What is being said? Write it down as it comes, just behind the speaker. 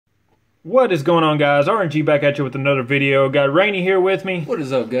What is going on, guys? RNG back at you with another video. Got Rainey here with me. What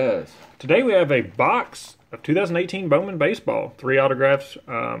is up, guys? Today we have a box of 2018 Bowman baseball. 3 autographs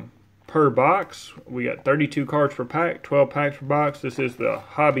per box. We got 32 cards per pack, 12 packs per box. This is the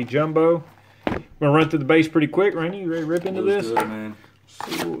Hobby Jumbo. We're gonna run through the base pretty quick. Rainey, you ready to rip into this? Good, man.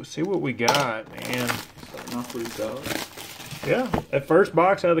 See what we got, man. Starting off pretty solid. Yeah, that first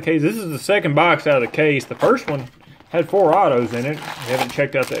box out of the case. This is the second box out of the case. The first one had 4 autos in it. You haven't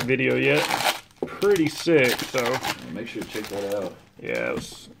checked out that video yet. Pretty sick, so. Yeah, make sure to check that out. Yeah, it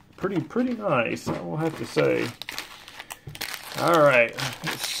was pretty nice, I will have to say. Alright,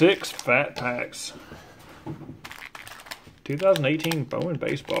 6 fat packs. 2018 Bowman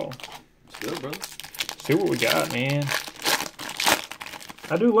baseball. Let's go, brother. See what we got, man.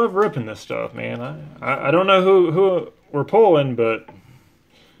 I do love ripping this stuff, man. I don't know who we're pulling, but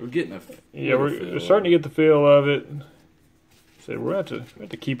we're getting a we're starting to get the feel of it. So we're going to have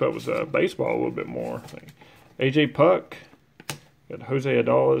to keep up with baseball a little bit more. AJ Puck, got Jose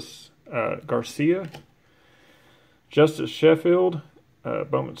Adolis Garcia, Justice Sheffield,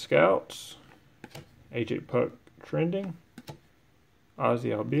 Bowman Scouts, AJ Puck trending,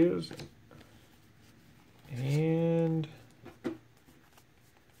 Ozzy Albiz, and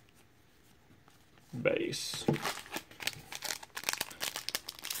base.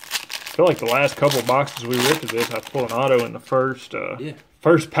 I feel like the last couple of boxes we ripped of this, I pulled an auto in the first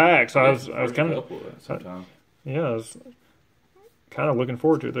pack, so I was kind of I was kind of looking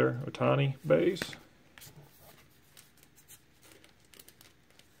forward to it there. Otani base.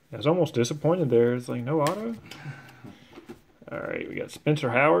 I was almost disappointed there. It's like no auto. All right, we got Spencer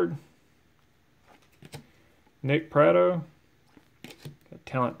Howard, Nick Pratto, got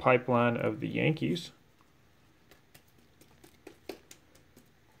talent pipeline of the Yankees.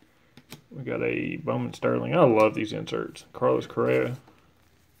 We got a Bowman Sterling. I love these inserts. Carlos Correa.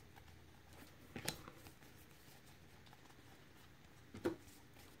 I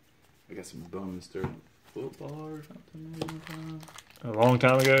got some Bowman Sterling football or something. A long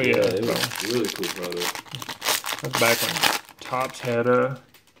time ago, yeah. It was really cool product. That's back when Topps had a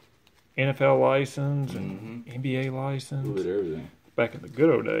NFL license and NBA license. Look at everything. Back in the good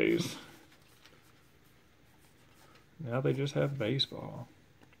old days. Now they just have baseball.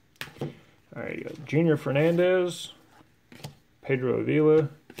 All right, you got Junior Fernandez, Pedro Avila,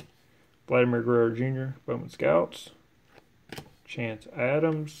 Vladimir Guerrero Jr., Bowman Scouts, Chance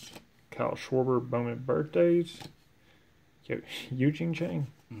Adams, Kyle Schwarber, Bowman Birthdays, Eugene Chang,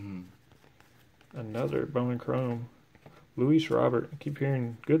 another Bowman Chrome, Luis Robert. I keep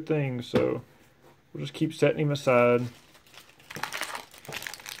hearing good things, so we'll just keep setting him aside.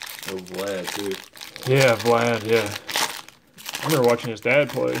 Oh, Vlad, too. Yeah, Vlad, yeah. I remember watching his dad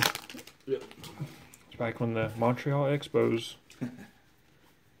play. Yep. It's back when the Montreal Expos.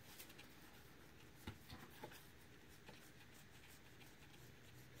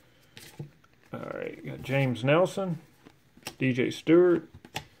 Alright, got James Nelson, DJ Stewart,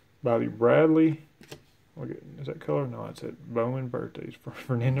 Bobby Bradley. Is that color? No, it's at Bowman Birthdays for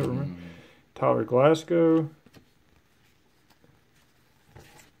Fernando. Tyler Glasgow.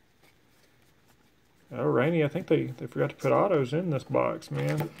 Oh, Rainey, I think they forgot to put autos in this box,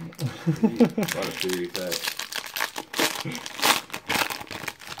 man. A lot of theory facts.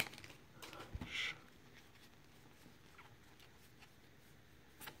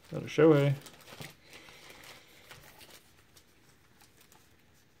 Got a Shohei.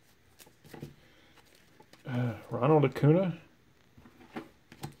 Ronald Acuna.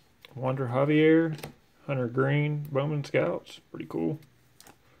 Wander Javier. Hunter Green. Bowman Scouts. Pretty cool.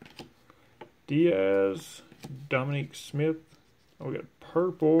 Diaz, Dominique Smith. Oh, we got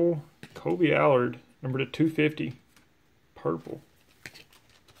purple. Kobe Allard, number to 250. Purple.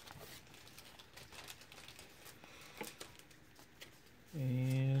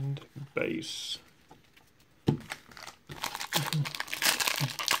 And base.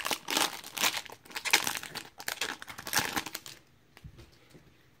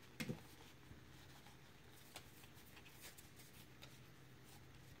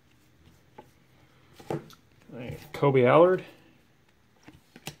 Kobe Allard,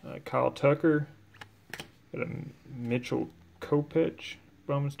 Kyle Tucker, got a Mitchell Kopech,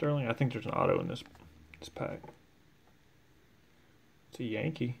 Bowman Sterling. I think there's an auto in this pack. It's a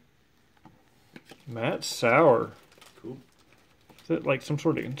Yankee. Matt Sauer. Cool. Is it like some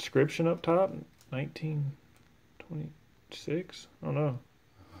sort of inscription up top? 1926? I don't know.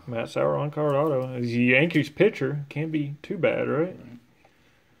 Matt Sauer on card auto. He's a Yankees pitcher. Can't be too bad, right?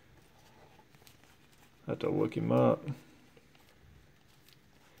 I have to look him up.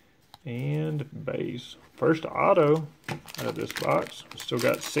 And base. First auto out of this box. Still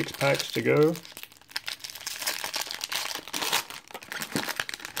got 6 packs to go.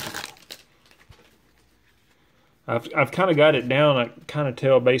 I've kind of got it down. I kind of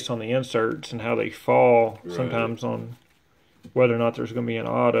tell based on the inserts and how they fall sometimes on whether or not there's going to be an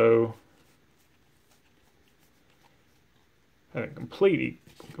auto. I haven't completely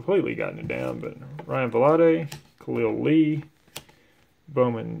gotten it down, but Ryan Velarde, Khalil Lee,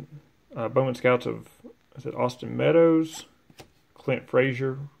 Bowman Scouts of Austin Meadows, Clint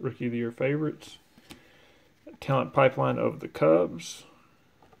Frazier, Rookie of the Year favorites, Talent Pipeline of the Cubs.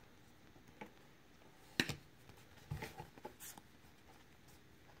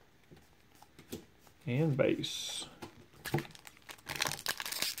 And base.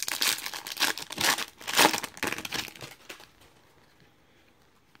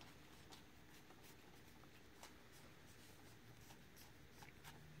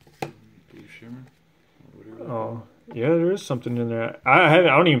 Blue shimmer. Oh, yeah, there is something in there. I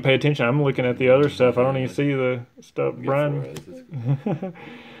don't even pay attention. I'm looking at the other stuff. I don't even see the stuff. Brian.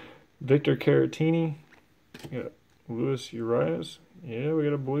 Victor Caratini. Yeah, Luis Urias. Yeah, we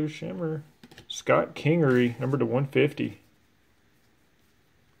got a blue shimmer. Scott Kingery, number to 150.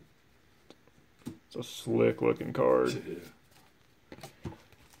 It's a slick looking card.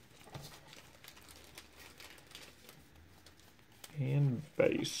 And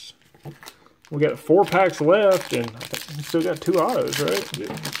base. We got 4 packs left, and I think we still got 2 autos, right?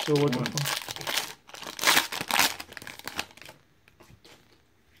 Yeah, still looking for.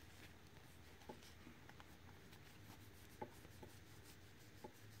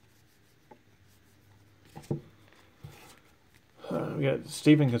 We got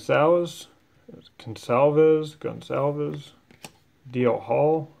Steven Gonsalves, D.L.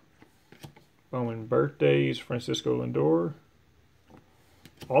 Hall, Bowman birthdays, Francisco Lindor,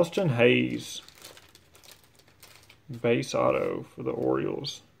 Austin Hayes, base auto for the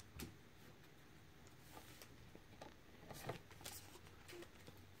Orioles.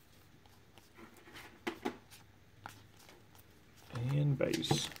 And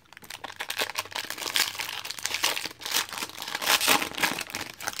base.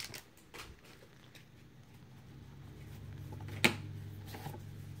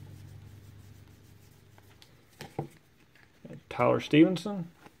 Tyler Stevenson,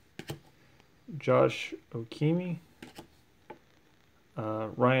 Josh Okimi,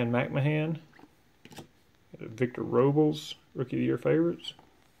 Ryan McMahon, Victor Robles, Rookie of the Year favorites.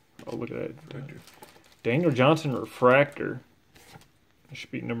 Oh, look at that. Daniel Johnson refractor. It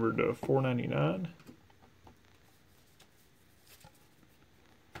should be numbered to 499.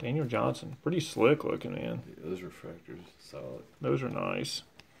 Daniel Johnson, pretty slick looking, man. Yeah, those refractors, solid. Those are nice.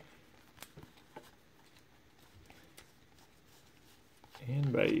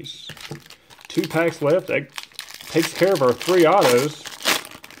 And base. 2 packs left. That takes care of our 3 autos.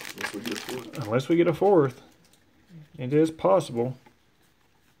 Unless we get a fourth. It is possible.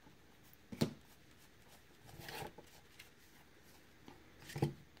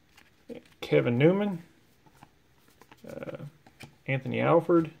 Kevin Newman. Anthony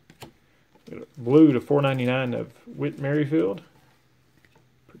Alford. Blue to 499 of Whit Merrifield.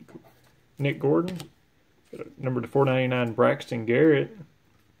 Pretty cool. Nick Gordon. Number to 499, Braxton Garrett.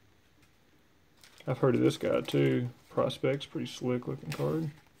 I've heard of this guy too. Prospects, pretty slick looking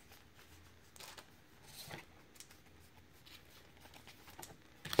card.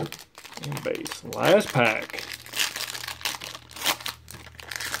 And base. Last pack.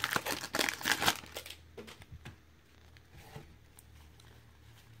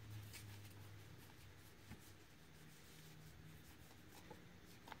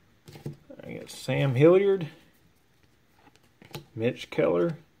 I got Sam Hilliard, Mitch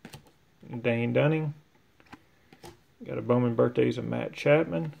Keller, Dane Dunning. Got a Bowman birthdays of Matt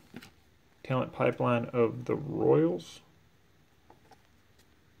Chapman. Talent pipeline of the Royals.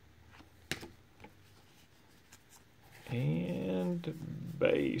 And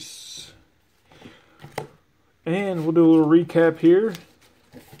base. And we'll do a little recap here.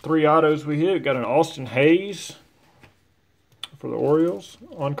 3 autos we hit. Got an Austin Hayes for the Orioles,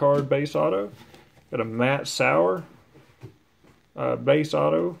 on-card base auto. Got a Matt Sauer base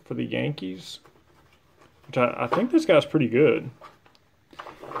auto for the Yankees, which I think this guy's pretty good.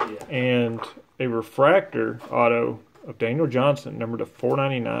 Yeah. And a refractor auto of Daniel Johnson, number to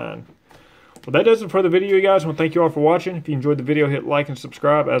 499. Well, that does it for the video, you guys. I want to thank you all for watching. If you enjoyed the video, hit like and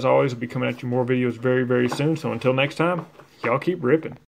subscribe. As always, I'll be coming at you more videos very, very soon. So until next time, y'all keep ripping.